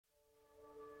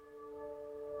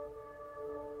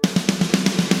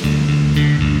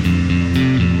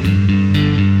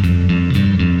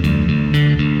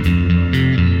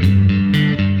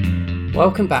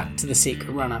Welcome back to The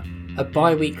Secret Runner, a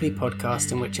bi-weekly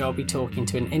podcast in which I'll be talking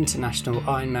to an international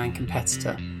Ironman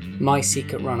competitor, my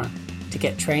secret runner, to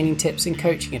get training tips and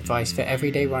coaching advice for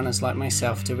everyday runners like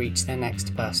myself to reach their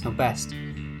next personal best.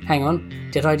 Hang on,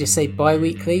 did I just say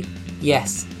bi-weekly?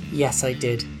 Yes I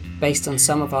did. Based on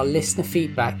some of our listener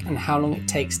feedback and how long it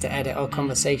takes to edit our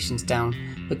conversations down,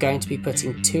 we're going to be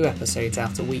putting 2 episodes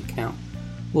out a week now.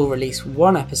 We'll release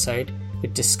 1 episode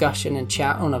with discussion and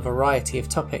chat on a variety of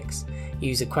topics,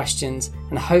 user questions,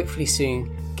 and hopefully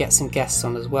soon get some guests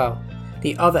on as well.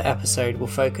 The other episode will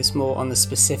focus more on the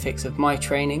specifics of my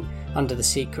training under the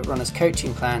Secret Runner's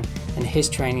coaching plan and his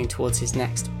training towards his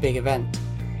next big event.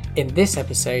 In this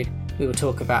episode, we will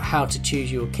talk about how to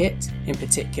choose your kit, in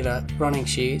particular running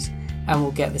shoes, and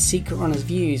we'll get the Secret Runner's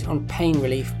views on pain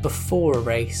relief before a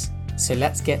race. So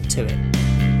let's get to it.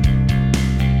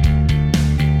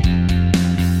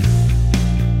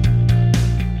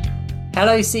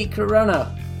 Hello, Secret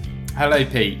Runner. Hello,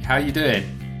 Pete. How you doing?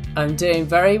 I'm doing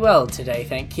very well today,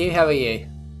 thank you. How are you?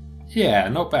 Yeah,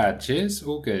 not bad. Cheers.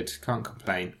 All good. Can't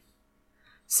complain.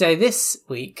 So this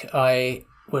week, I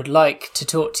would like to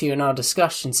talk to you in our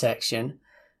discussion section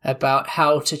about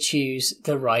how to choose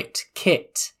the right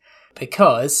kit.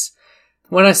 Because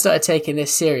when I started taking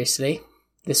this seriously,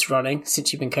 this running,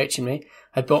 since you've been coaching me,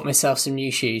 I bought myself some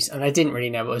new shoes and I didn't really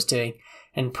know what I was doing.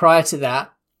 And prior to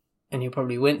that, and you'll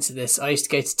probably wince at this, I used to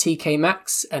go to TK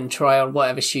Maxx and try on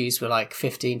whatever shoes were like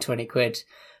 15, 20 quid,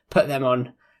 put them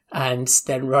on, and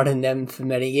then run in them for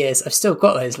many years. I've still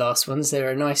got those last ones.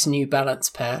 They're a nice New Balance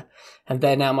pair, and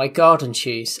they're now my garden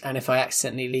shoes. And if I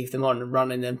accidentally leave them on and run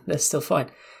in them, they're still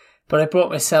fine. But I bought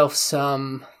myself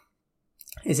some,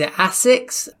 is it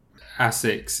Asics?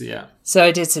 Asics, yeah. So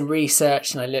I did some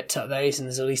research and I looked up those, and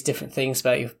there's all these different things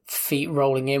about your feet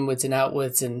rolling inwards and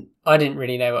outwards, and I didn't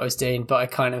really know what I was doing, but I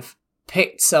kind of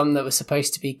picked some that were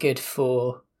supposed to be good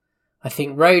for, I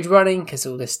think, road running, because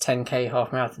all this 10k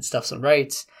half marathon stuff's on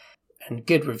roads, and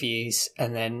good reviews,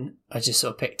 and then I just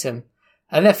sort of picked them,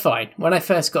 and they're fine. When I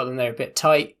first got them, they're a bit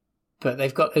tight, but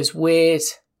they've got those weird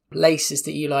laces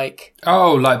that you like.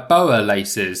 Oh, like boa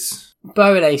laces.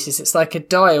 Boa laces, it's like a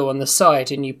dial on the side,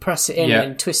 and you press it in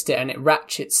and twist it, and it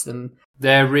ratchets them.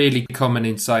 They're really common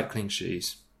in cycling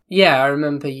shoes. Yeah, I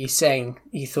remember you saying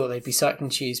you thought they'd be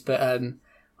cycling shoes, but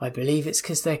I believe it's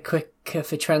because they're quicker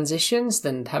for transitions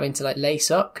than having to like lace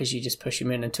up, because you just push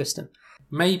them in and twist them.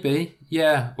 Maybe,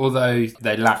 yeah. Although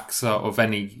they lack sort of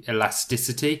any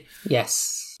elasticity.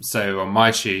 Yes. So on my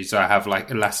shoes, I have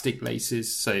like elastic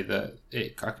laces so that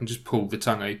I can just pull the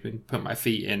tongue open, put my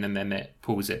feet in, and then it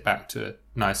pulls it back to a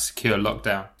nice secure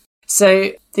lockdown.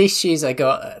 So these shoes I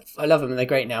got, I love them and they're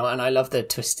great now, and I love the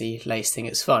twisty lace thing.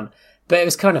 It's fun. But it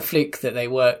was kind of fluke that they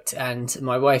worked, and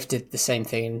my wife did the same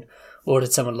thing and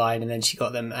ordered some online, and then she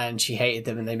got them and she hated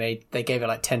them, and they gave her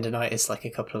like tendonitis like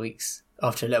a couple of weeks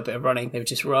after a little bit of running. They were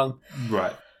just wrong.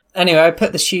 Right. Anyway, I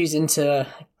put the shoes into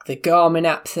the Garmin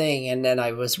app thing, and then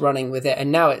I was running with it,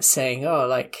 and now it's saying, oh,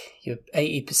 like you're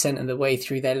 80% of the way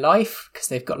through their life, because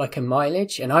they've got like a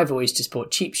mileage. And I've always just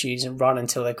bought cheap shoes and run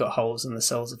until they've got holes and the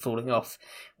soles are falling off,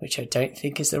 which I don't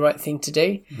think is the right thing to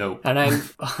do. No.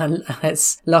 And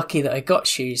it's lucky that I got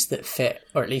shoes that fit,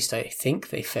 or at least I think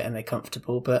they fit and they're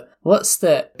comfortable. But what's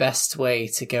the best way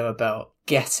to go about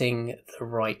getting the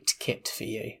right kit for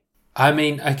you? I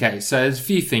mean, okay, so there's a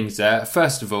few things there.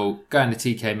 First of all, going to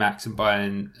TK Maxx and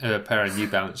buying a pair of New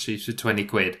Balance shoes for 20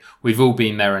 quid. We've all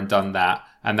been there and done that,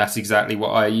 and that's exactly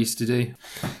what I used to do.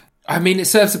 I mean, it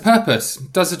serves a purpose,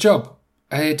 does a job.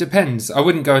 It depends. I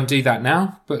wouldn't go and do that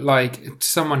now, but like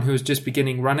someone who was just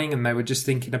beginning running and they were just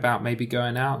thinking about maybe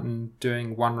going out and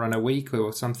doing 1 run a week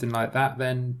or something like that,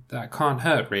 then that can't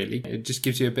hurt really. It just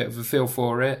gives you a bit of a feel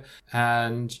for it,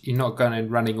 and you're not going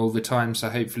and running all the time, so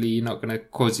hopefully you're not going to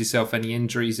cause yourself any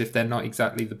injuries if they're not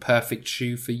exactly the perfect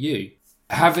shoe for you.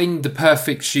 Having the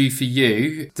perfect shoe for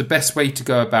you, the best way to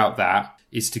go about that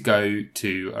is to go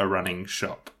to a running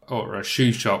shop or a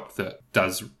shoe shop that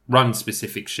does run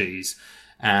specific shoes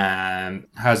and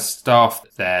has staff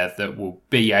there that will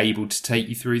be able to take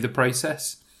you through the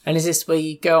process. And is this where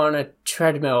you go on a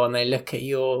treadmill and they look at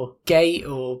your gait,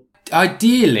 or?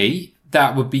 Ideally,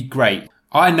 that would be great.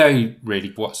 I know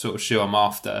really what sort of shoe I'm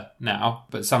after now,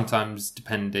 but sometimes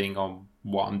depending on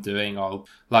what I'm doing,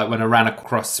 like when I ran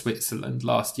across Switzerland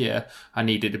last year, I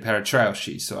needed a pair of trail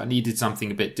shoes, so I needed something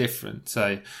a bit different.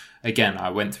 So again, I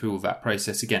went through all that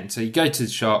process again. So you go to the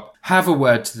shop, have a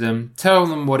word to them, tell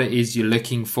them what it is you're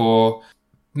looking for.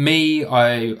 Me,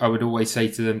 I would always say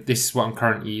to them, this is what I'm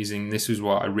currently using, this is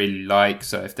what I really like.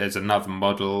 So if there's another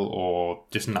model or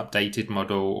just an updated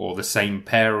model or the same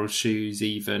pair of shoes,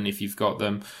 even if you've got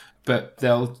them, but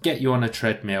they'll get you on a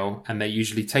treadmill and they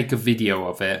usually take a video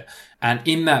of it. And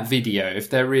in that video, if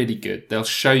they're really good, they'll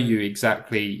show you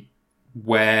exactly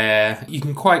where you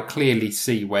can quite clearly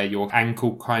see where your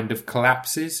ankle kind of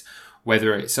collapses,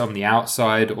 whether it's on the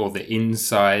outside or the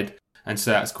inside. And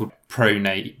so that's called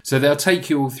pronate. So they'll take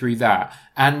you all through that.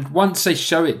 And once they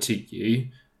show it to you,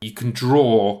 you can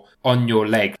draw on your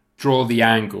leg, draw the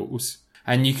angles,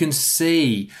 and you can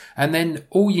see. And then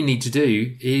all you need to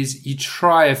do is you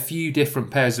try a few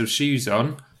different pairs of shoes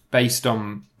on based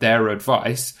on their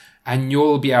advice, and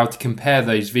you'll be able to compare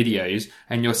those videos,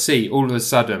 and you'll see all of a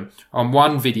sudden on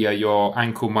one video your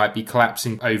ankle might be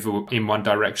collapsing over in one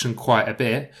direction quite a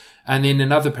bit, and in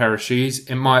another pair of shoes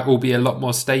it might all be a lot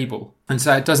more stable. And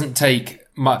so it doesn't take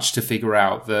much to figure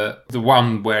out the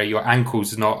one where your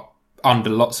ankle's not under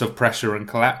lots of pressure and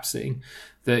collapsing,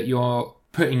 that you're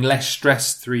putting less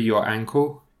stress through your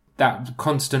ankle. That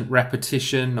constant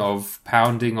repetition of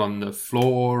pounding on the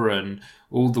floor and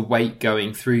all the weight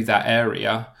going through that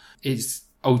area is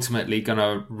ultimately going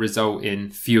to result in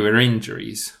fewer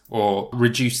injuries or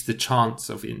reduce the chance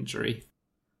of injury.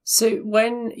 So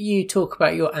when you talk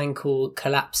about your ankle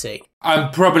collapsing, I'm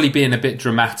probably being a bit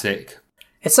dramatic.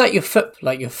 It's like your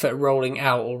foot rolling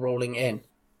out or rolling in.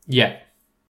 Yeah.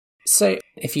 So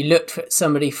if you looked at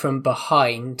somebody from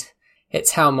behind,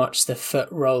 it's how much the foot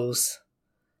rolls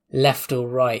left or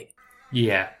right.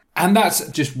 Yeah. And that's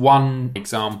just one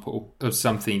example of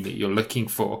something that you're looking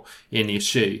for in your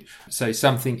shoe. So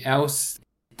something else,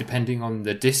 depending on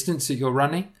the distance that you're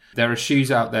running, there are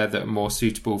shoes out there that are more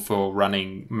suitable for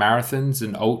running marathons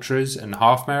and ultras and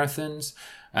half marathons.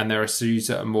 And there are shoes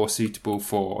that are more suitable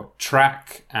for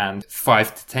track and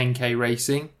 5 to 10k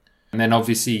racing. And then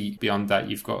obviously beyond that,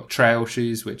 you've got trail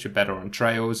shoes, which are better on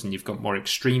trails, and you've got more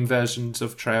extreme versions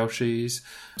of trail shoes.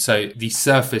 So the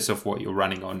surface of what you're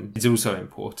running on is also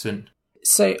important.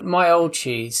 So my old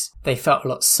shoes, they felt a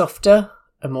lot softer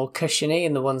and more cushiony,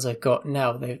 and the ones I've got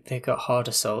now, they've got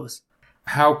harder soles.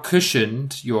 How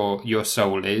cushioned your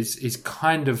sole is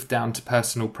kind of down to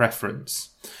personal preference.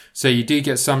 So you do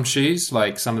get some shoes,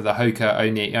 like some of the Hoka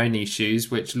Oni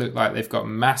shoes, which look like they've got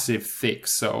massive thick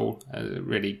sole,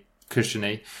 really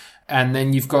cushiony. And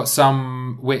then you've got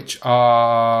some which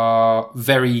are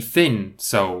very thin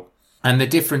sole. And the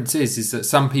difference is that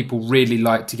some people really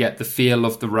like to get the feel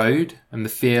of the road and the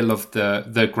feel of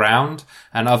the ground,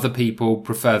 and other people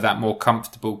prefer that more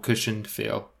comfortable cushioned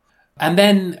feel. And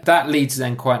then that leads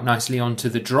then quite nicely onto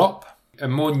the drop. A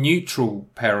more neutral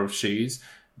pair of shoes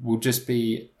will just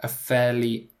be a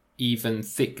fairly even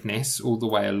thickness all the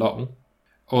way along.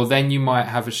 Or then you might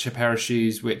have a pair of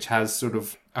shoes which has sort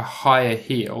of a higher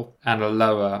heel and a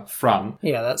lower front.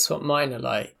 Yeah, that's what mine are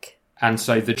like. And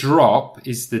so the drop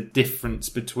is the difference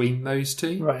between those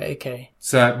two. Right, okay.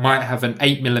 So it might have an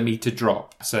 8mm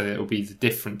drop. So it will be the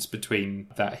difference between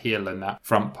that heel and that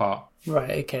front part.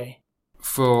 Right, okay.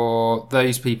 For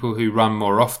those people who run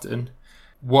more often,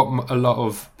 what a lot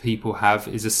of people have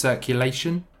is a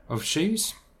circulation of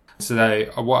shoes. So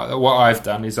what I've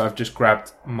done is I've just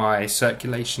grabbed my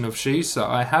circulation of shoes that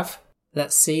I have.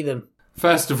 Let's see them.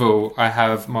 First of all, I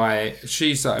have my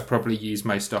shoes that I probably use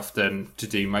most often to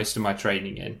do most of my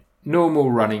training in. Normal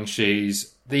running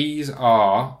shoes. These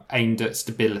are aimed at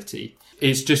stability.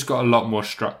 It's just got a lot more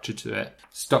structure to it.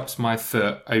 Stops my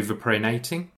foot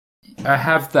overpronating. I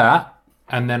have that,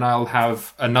 and then I'll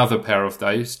have another pair of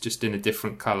those, just in a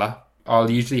different colour.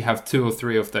 I'll usually have 2 or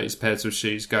 3 of those pairs of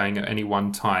shoes going at any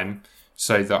one time,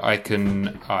 so that I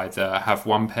can either have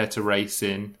one pair to race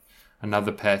in,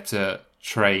 another pair to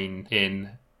train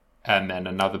in, and then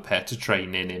another pair to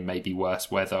train in maybe worse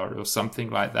weather or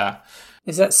something like that.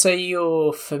 Is that so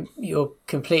you're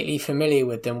completely familiar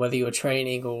with them, whether you're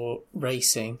training or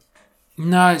racing?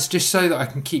 No, it's just so that I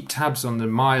can keep tabs on the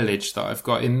mileage that I've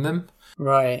got in them.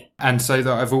 Right. And so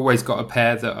that I've always got a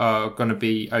pair that are going to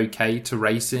be okay to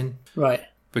race in. Right.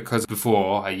 Because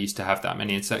before I used to have that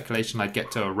many in circulation, I'd get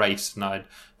to a race and I'd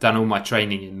done all my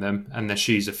training in them and the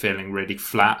shoes are feeling really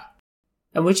flat.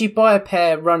 And would you buy a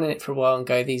pair, run in it for a while and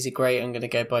go, these are great, I'm going to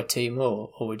go buy 2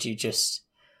 more? Or would you just,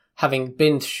 having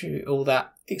been through all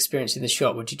that experience in the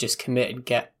shop, would you just commit and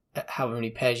get however many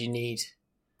pairs you need?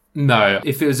 No,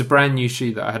 if it was a brand new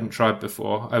shoe that I hadn't tried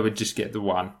before, I would just get the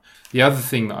one. The other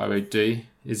thing that I would do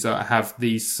is that I have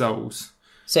these soles.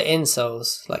 So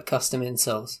insoles, like custom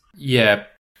insoles? Yeah,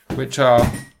 which are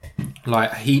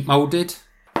like heat molded.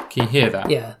 Can you hear that?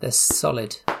 Yeah, they're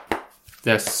solid.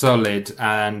 They're solid,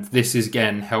 and this is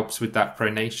again helps with that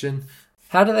pronation.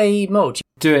 How do they mould?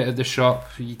 Do it at the shop,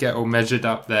 you get all measured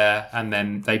up there, and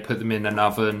then they put them in an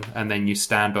oven, and then you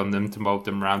stand on them to mould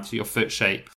them around to your foot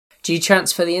shape. Do you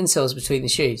transfer the insoles between the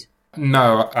shoes?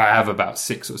 No, I have about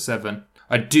 6 or 7.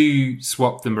 I do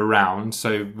swap them around,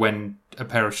 so when a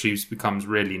pair of shoes becomes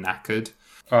really knackered,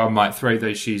 I might throw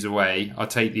those shoes away. I'll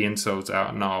take the insoles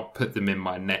out and I'll put them in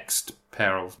my next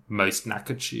pair of most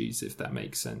knackered shoes, if that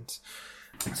makes sense.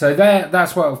 So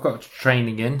that's what I've got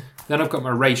training in. Then I've got my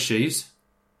race shoes.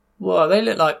 Well, they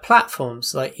look like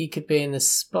platforms, like you could be in the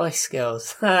Spice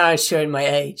Girls. Showing my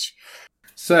age.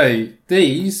 So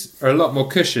these are a lot more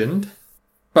cushioned,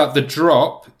 but the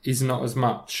drop is not as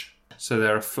much. So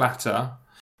they're flatter.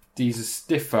 These are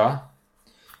stiffer,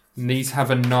 and these have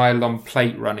a nylon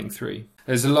plate running through.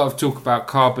 There's a lot of talk about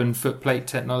carbon footplate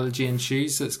technology in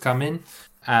shoes that's come in,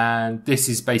 and this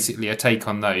is basically a take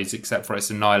on those, except for it's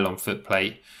a nylon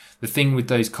footplate. The thing with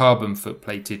those carbon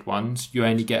foot-plated ones, you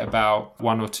only get about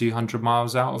 100 or 200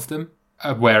 miles out of them,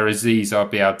 whereas these I'll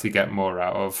be able to get more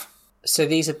out of. So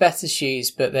these are better shoes,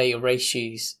 but they're your race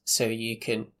shoes, so you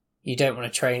don't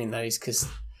want to train in those because you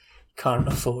can't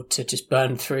afford to just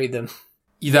burn through them.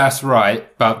 That's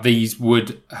right, but these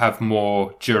would have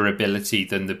more durability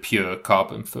than the pure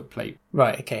carbon footplate.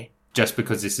 Right, okay. Just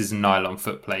because this is a nylon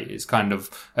footplate, it's kind of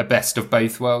a best of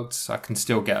both worlds. I can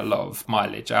still get a lot of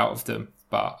mileage out of them,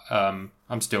 but I'm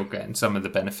still getting some of the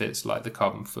benefits like the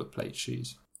carbon footplate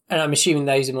shoes. And I'm assuming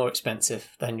those are more expensive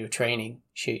than your training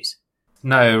shoes.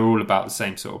 No, they're all about the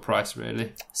same sort of price,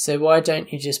 really. So why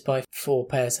don't you just buy 4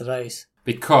 pairs of those?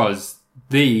 Because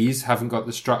these haven't got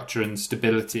the structure and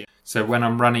stability. So when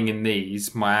I'm running in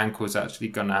these, my ankle's actually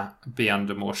going to be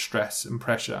under more stress and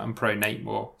pressure and pronate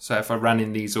more. So if I ran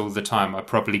in these all the time, I'd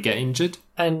probably get injured.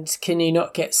 And can you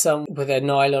not get some with a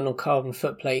nylon or carbon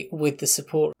footplate with the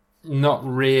support? Not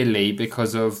really,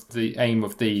 because of the aim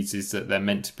of these is that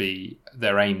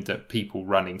they're aimed at people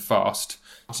running fast.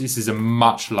 This is a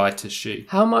much lighter shoe.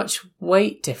 How much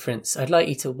weight difference? I'd like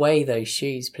you to weigh those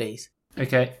shoes, please.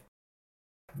 Okay.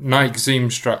 Nike Zoom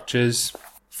structures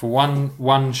for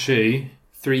one shoe,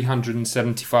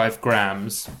 375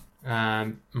 grams.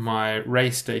 My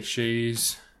race day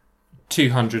shoes,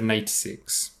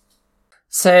 286.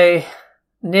 So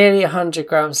nearly 100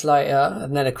 grams lighter,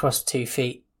 and then across 2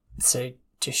 feet. So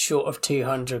just short of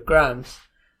 200 grams,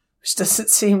 which doesn't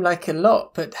seem like a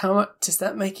lot, but how much does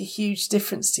that make a huge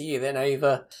difference to you then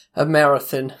over a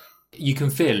marathon? You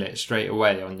can feel it straight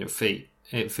away on your feet.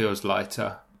 It feels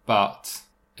lighter, but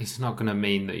it's not going to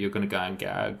mean that you're going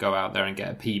to go out there and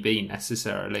get a PB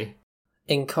necessarily.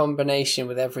 In combination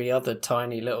with every other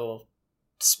tiny little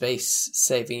space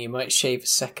saving, you might shave a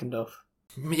second off.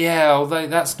 Yeah, although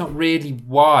that's not really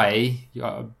why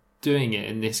you're doing it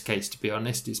in this case, to be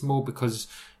honest. It's more because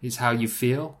it's how you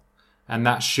feel, and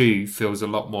that shoe feels a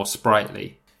lot more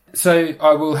sprightly. So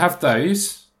I will have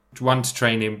those, one to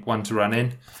train in, one to run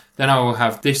in. Then I will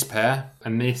have this pair,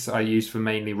 and this I use for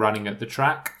mainly running at the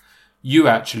track. You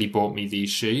actually bought me these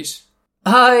shoes.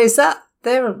 Oh, is that...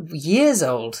 They're years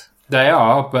old. They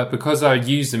are, but because I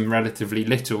use them relatively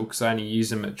little, because I only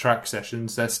use them at track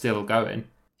sessions, they're still going.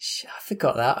 I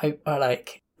forgot that.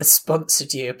 I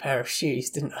sponsored you a pair of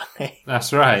shoes, didn't I?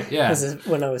 That's right, yeah. Because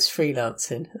when I was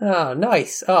freelancing. Oh,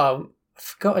 nice. Oh, I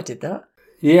forgot I did that.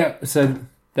 Yeah, so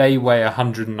they weigh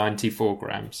 194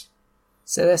 grams.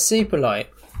 So they're super light.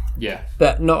 Yeah.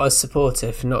 But not as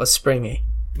supportive, not as springy.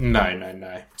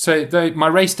 No. So my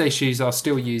race day shoes I'll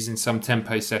still use in some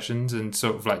tempo sessions and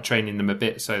sort of like training them a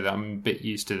bit so that I'm a bit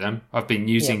used to them. I've been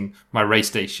using my race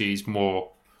day shoes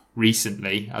more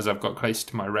recently as I've got closer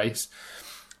to my race.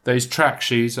 Those track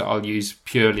shoes I'll use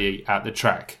purely at the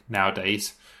track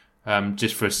nowadays,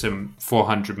 just for some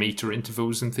 400 metre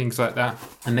intervals and things like that.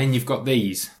 And then you've got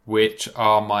these, which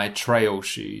are my trail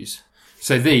shoes.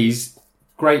 So these,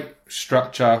 great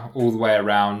structure all the way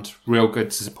around, real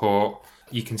good support.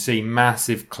 You can see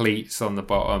massive cleats on the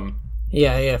bottom.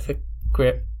 Yeah, for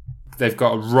grip. They've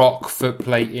got a rock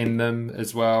footplate in them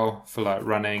as well for like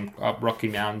running up rocky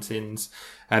mountains.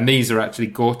 And these are actually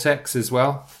Gore-Tex as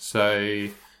well. So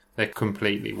they're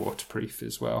completely waterproof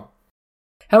as well.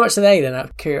 How much are they then, out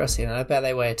of curiosity? And I bet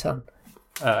they weigh a ton.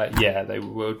 Yeah, they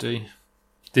will do.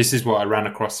 This is what I ran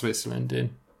across Switzerland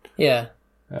in. Yeah.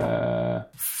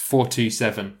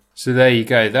 427. So there you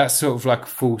go. That's sort of like a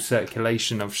full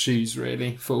circulation of shoes,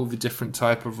 really, for all the different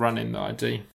type of running that I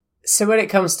do. So when it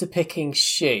comes to picking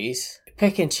shoes,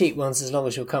 picking cheap ones as long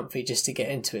as you're comfy just to get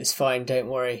into it is fine. Don't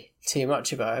worry too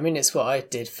much about it. I mean, it's what I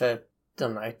did for,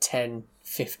 10,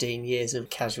 15 years of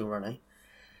casual running.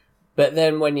 But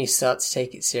then when you start to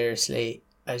take it seriously,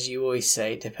 as you always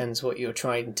say, it depends what you're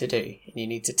trying to do. And you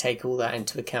need to take all that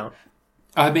into account.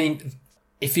 I mean,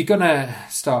 if you're going to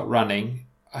start running,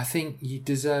 I think you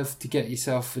deserve to get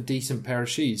yourself a decent pair of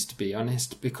shoes, to be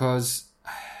honest, because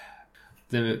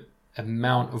the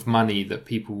amount of money that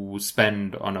people will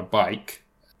spend on a bike,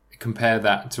 compare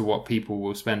that to what people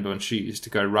will spend on shoes to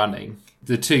go running.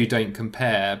 The two don't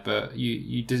compare, but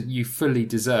you fully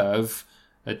deserve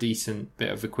a decent bit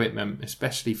of equipment,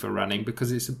 especially for running,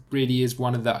 because it really is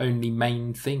one of the only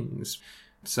main things.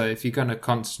 So if you're going to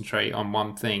concentrate on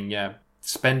one thing,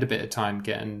 spend a bit of time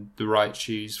getting the right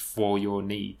shoes for your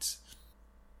needs.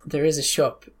 There is a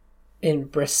shop in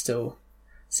Bristol,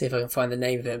 see if I can find the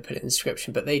name of it and put it in the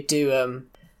description, but they do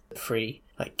free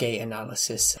like gait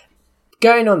analysis.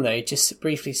 Going on though, just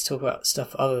briefly to talk about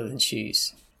stuff other than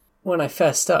shoes. When I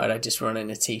first started, I just run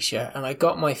in a t-shirt, and I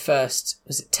got my first,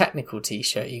 was it technical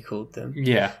t-shirt you called them?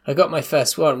 Yeah. I got my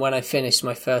first one when I finished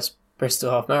my first Bristol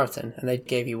half marathon, and they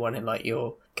gave you one in like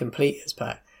your completers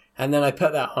pack. And then I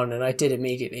put that on, and I did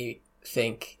immediately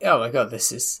think, oh my God,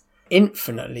 this is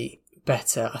infinitely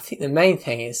better. I think the main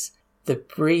thing is the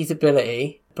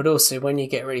breathability, but also when you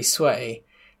get really sweaty,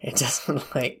 it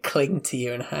doesn't like cling to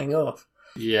you and hang off.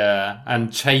 Yeah, and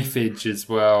chafage as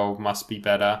well must be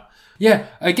better. Yeah,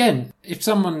 again, if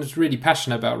someone's really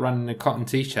passionate about running a cotton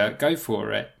t-shirt, go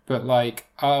for it. But like,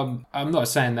 I'm not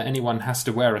saying that anyone has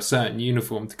to wear a certain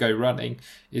uniform to go running.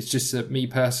 It's just that me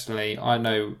personally, I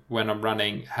know when I'm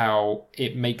running how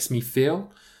it makes me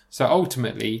feel. So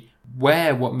ultimately,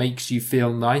 wear what makes you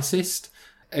feel nicest.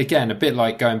 Again, a bit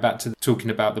like going back to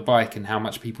talking about the bike and how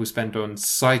much people spend on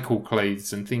cycle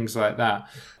clothes and things like that.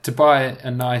 To buy a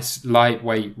nice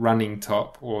lightweight running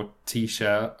top or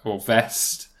t-shirt or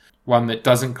vest, one that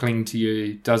doesn't cling to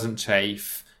you, doesn't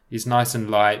chafe, is nice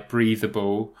and light,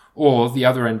 breathable. Or the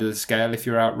other end of the scale, if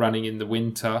you're out running in the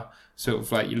winter, sort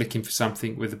of like you're looking for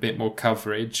something with a bit more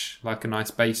coverage, like a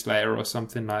nice base layer or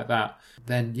something like that,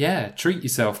 then yeah, treat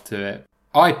yourself to it.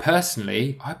 I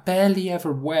barely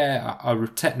ever wear a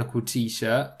technical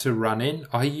t-shirt to run in.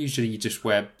 I usually just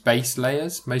wear base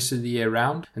layers most of the year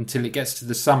round until it gets to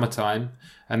the summertime,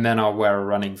 and then I'll wear a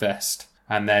running vest,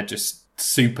 and they're just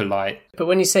super light. But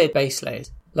when you say base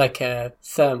layers, like a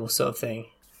thermal sort of thing?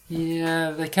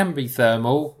 Yeah, they can be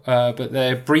thermal, but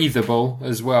they're breathable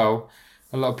as well.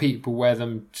 A lot of people wear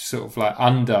them sort of like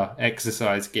under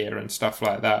exercise gear and stuff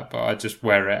like that, but I just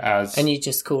wear it as... And you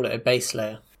just call it a base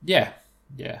layer? Yeah.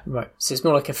 Right, so it's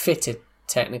more like a fitted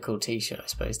technical t-shirt, I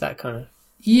suppose, that kind of...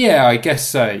 Yeah, I guess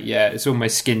so, yeah. It's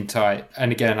almost skin tight.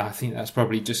 And again, I think that's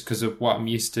probably just because of what I'm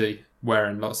used to,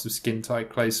 wearing lots of skin tight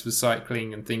clothes for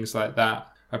cycling and things like that.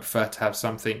 I prefer to have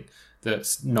something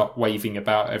that's not waving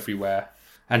about everywhere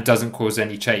and doesn't cause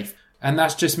any chafe. And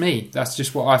that's just me. That's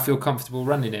just what I feel comfortable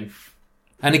running in.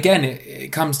 And again,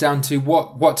 it comes down to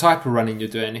what type of running you're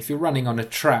doing. If you're running on a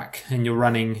track and you're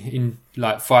running in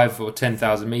like 5,000 or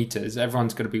 10,000 meters,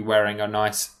 everyone's going to be wearing a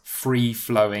nice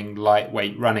free-flowing,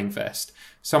 lightweight running vest.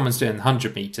 Someone's doing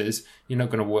 100 meters, you're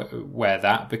not going to wear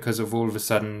that because of all of a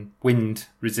sudden wind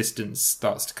resistance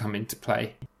starts to come into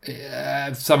play.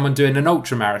 Someone doing an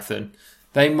ultra marathon,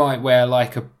 they might wear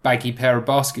like a baggy pair of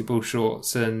basketball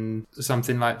shorts and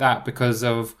something like that because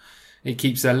of it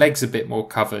keeps their legs a bit more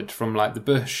covered from like the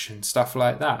bush and stuff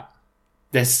like that.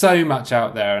 There's so much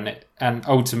out there, and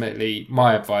ultimately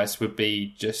my advice would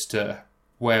be just to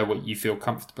wear what you feel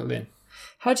comfortable in.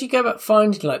 How do you go about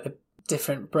finding like the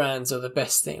different brands or the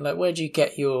best thing? Like, where do you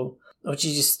get or do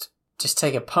you just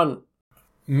take a punt?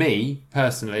 Me,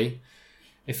 personally,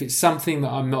 if it's something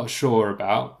that I'm not sure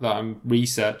about, that I'm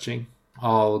researching,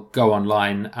 I'll go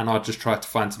online and I'll just try to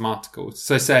find some articles.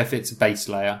 So say if it's a base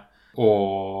layer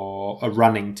or a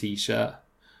running t-shirt,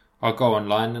 I'll go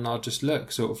online and I'll just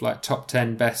look sort of like top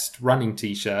 10 best running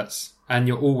t-shirts, and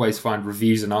you'll always find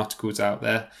reviews and articles out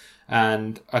there.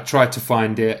 And I try to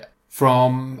find it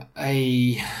from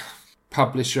a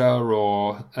publisher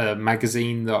or a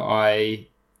magazine that I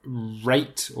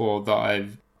rate or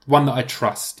one that I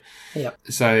trust. Yeah.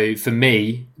 So for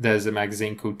me, there's a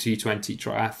magazine called 220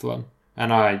 Triathlon,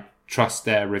 and I trust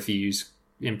their reviews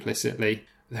implicitly.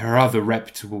 There are other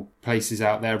reputable places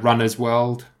out there. Runner's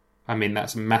World, I mean,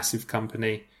 that's a massive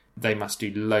company. They must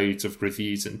do loads of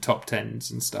reviews and top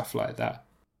tens and stuff like that.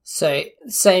 So,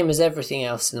 same as everything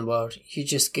else in the world, you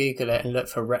just Google it and look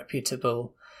for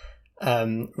reputable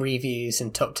reviews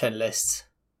and top 10 lists,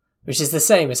 which is the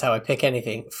same as how I pick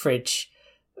anything: fridge,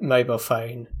 mobile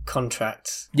phone,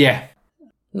 contracts. Yeah.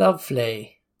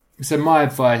 Lovely. So my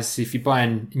advice, if you're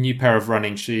buying a new pair of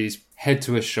running shoes, head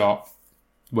to a shop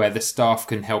where the staff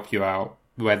can help you out,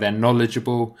 where they're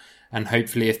knowledgeable, and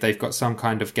hopefully if they've got some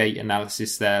kind of gait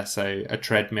analysis there, so a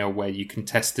treadmill where you can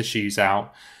test the shoes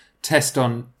out, test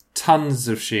on tons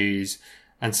of shoes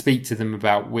and speak to them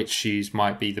about which shoes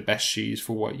might be the best shoes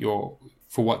for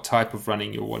what type of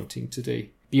running you're wanting to do.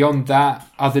 Beyond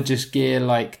that, other just gear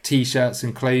like t-shirts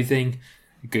and clothing,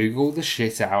 Google the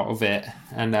shit out of it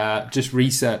and just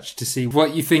research to see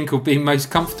what you think will be most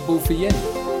comfortable for you.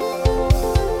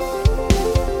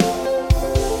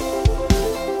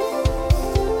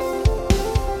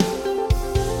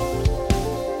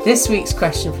 This week's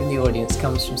question from the audience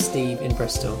comes from Steve in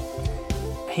Bristol.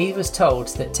 He was told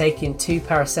that taking 2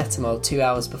 paracetamol 2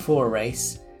 hours before a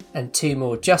race and 2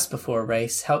 more just before a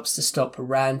race helps to stop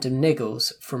random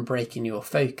niggles from breaking your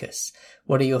focus.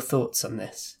 What are your thoughts on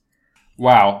this?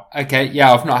 Wow. Okay.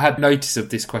 Yeah, I've not had notice of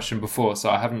this question before,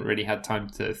 so I haven't really had time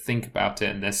to think about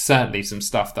it. And there's certainly some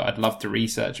stuff that I'd love to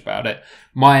research about it.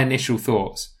 My initial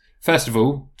thoughts. First of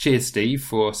all, cheers, Steve,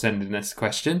 for sending this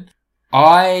question.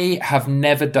 I have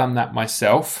never done that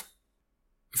myself.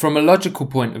 From a logical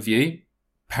point of view,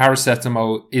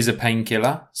 paracetamol is a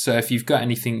painkiller. So if you've got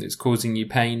anything that's causing you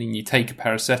pain and you take a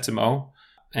paracetamol,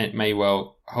 it may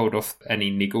well hold off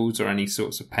any niggles or any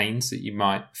sorts of pains that you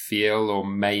might feel or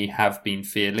may have been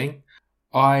feeling.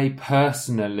 I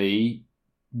personally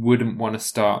wouldn't want to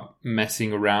start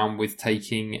messing around with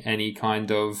taking any kind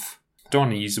of, I don't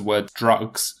want to use the word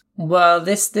drugs. Well,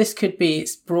 this could be,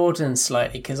 it's broadened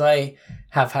slightly because I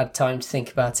have had time to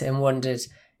think about it and wondered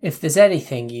if there's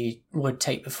anything you would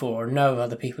take before or know of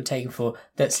other people taking before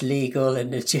that's legal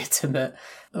and legitimate.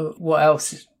 What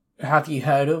else have you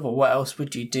heard of, or what else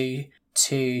would you do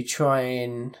to try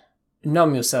and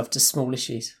numb yourself to small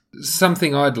issues?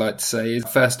 Something I'd like to say is,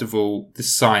 first of all, the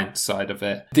science side of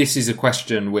it. This is a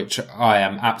question which I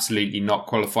am absolutely not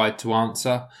qualified to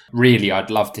answer. Really, I'd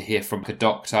love to hear from a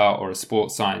doctor or a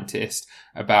sports scientist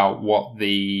about what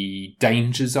the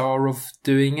dangers are of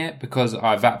doing it, because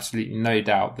I've absolutely no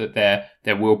doubt that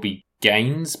there will be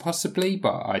gains possibly,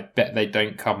 but I bet they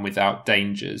don't come without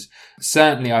dangers.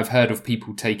 Certainly I've heard of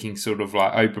people taking sort of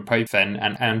like ibuprofen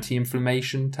and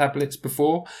anti-inflammation tablets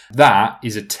before. That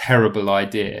is a terrible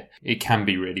idea. It can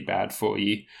be really bad for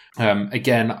you.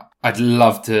 Again, I'd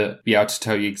love to be able to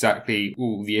tell you exactly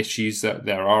all the issues that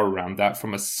there are around that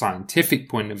from a scientific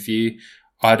point of view.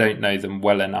 I don't know them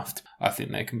well enough. I think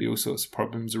there can be all sorts of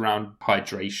problems around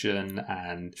hydration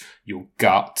and your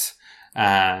gut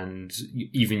and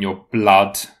even your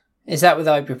blood. Is that with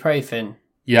ibuprofen?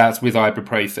 Yeah, it's with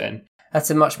ibuprofen. That's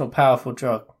a much more powerful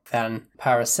drug than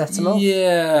paracetamol.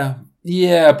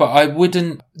 Yeah, but I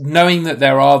wouldn't, knowing that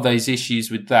there are those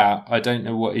issues with that, I don't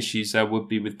know what issues there would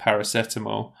be with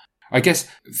paracetamol. I guess,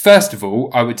 first of all,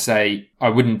 I would say I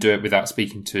wouldn't do it without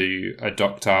speaking to a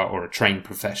doctor or a trained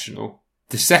professional.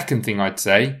 The second thing I'd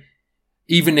say,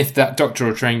 even if that doctor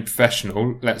or trained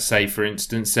professional, let's say, for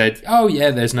instance, said, oh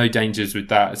yeah, there's no dangers with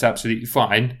that, it's absolutely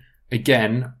fine.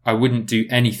 Again, I wouldn't do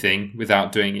anything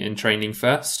without doing it in training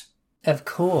first. Of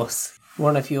course.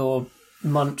 One of your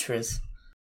mantras.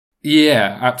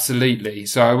 Yeah, absolutely.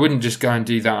 So I wouldn't just go and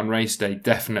do that on race day.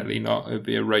 Definitely not. It would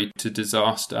be a road to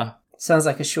disaster. Sounds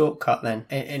like a shortcut then,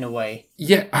 in a way.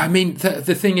 Yeah, I mean,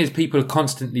 the thing is, people are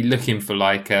constantly looking for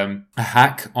like a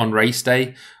hack on race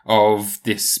day of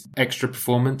this extra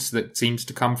performance that seems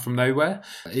to come from nowhere.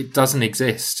 It doesn't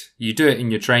exist. You do it in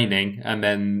your training, and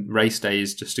then race day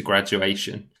is just a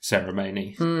graduation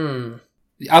ceremony.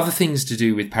 The other things to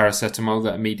do with paracetamol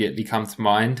that immediately come to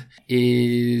mind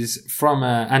is, from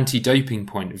an anti-doping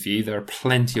point of view, there are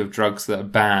plenty of drugs that are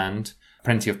banned.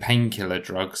 Plenty of painkiller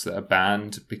drugs that are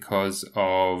banned because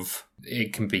of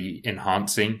it can be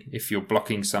enhancing if you're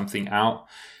blocking something out.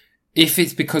 If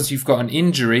it's because you've got an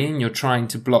injury and you're trying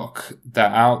to block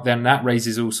that out, then that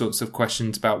raises all sorts of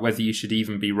questions about whether you should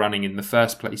even be running in the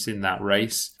first place in that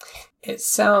race. It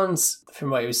sounds, from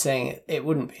what you were saying, it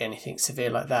wouldn't be anything severe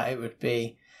like that. It would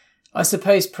be, I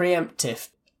suppose, preemptive.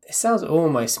 It sounds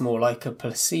almost more like a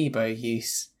placebo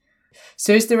use.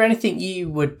 So is there anything you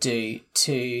would do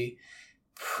to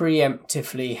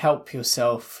preemptively help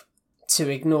yourself to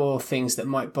ignore things that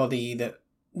might bother you,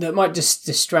 that might just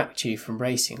distract you from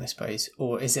racing, I suppose?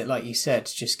 Or is it, like you said,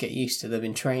 just get used to them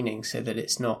in training so that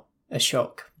it's not a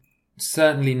shock?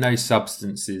 Certainly no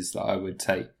substances that I would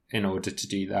take in order to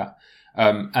do that.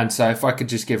 And so if I could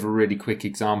just give a really quick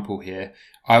example here,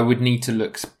 I would need to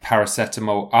look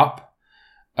paracetamol up.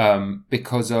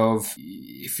 Because of,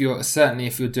 if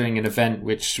you're doing an event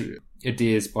which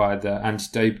adheres by the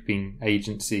anti-doping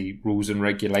agency rules and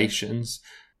regulations,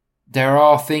 there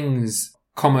are things,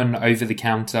 common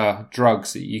over-the-counter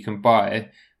drugs that you can buy,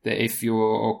 that if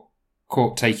you're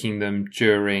caught taking them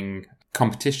during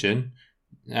competition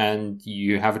and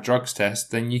you have a drugs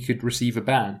test, then you could receive a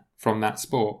ban from that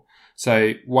sport.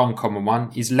 So one common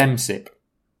one is Lemsip,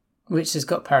 which has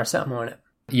got paracetamol in it.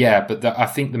 Yeah, but I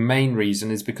think the main reason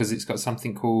is because it's got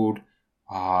something called,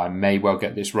 I may well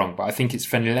get this wrong, but I think it's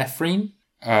phenylephrine,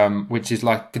 which is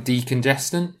like a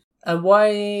decongestant. And why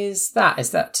is that?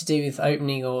 Is that to do with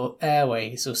opening your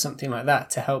airways or something like that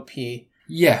to help you?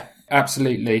 Yeah,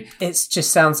 absolutely. It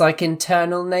just sounds like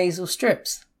internal nasal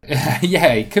strips.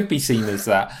 Yeah, it could be seen as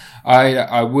that.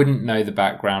 I wouldn't know the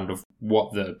background of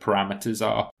what the parameters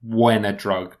are when a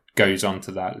drug goes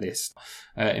onto that list.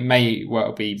 It may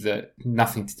well be that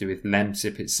nothing to do with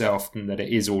Lemsip itself, and that it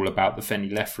is all about the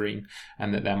phenylephrine,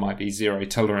 and that there might be zero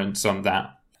tolerance on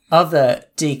that. Other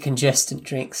decongestant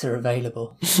drinks are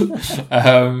available.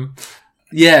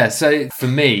 Yeah, so for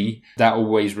me, that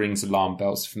always rings alarm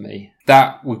bells for me.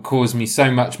 That would cause me so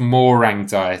much more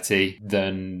anxiety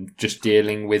than just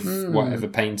dealing with whatever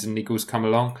pains and niggles come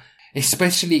along.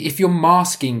 Especially if you're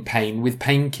masking pain with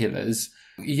painkillers,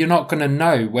 you're not going to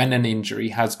know when an injury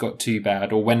has got too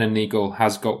bad or when a niggle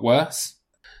has got worse.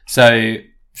 So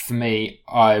for me,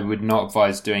 I would not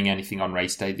advise doing anything on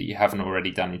race day that you haven't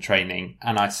already done in training.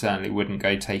 And I certainly wouldn't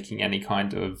go taking any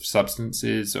kind of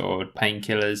substances or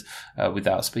painkillers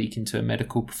without speaking to a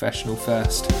medical professional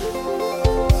first.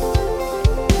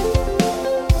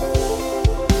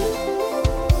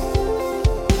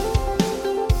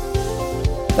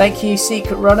 Thank you,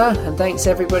 Secret Runner, and thanks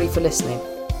everybody for listening.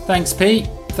 Thanks, Pete.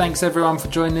 Thanks everyone for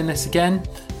joining us again.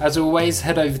 As always,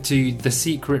 head over to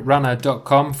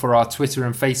thesecretrunner.com for our Twitter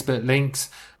and Facebook links.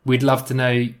 We'd love to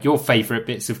know your favourite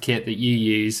bits of kit that you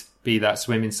use, be that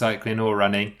swimming, cycling or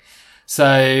running.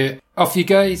 So off you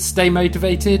go, stay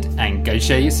motivated and go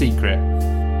share your secret.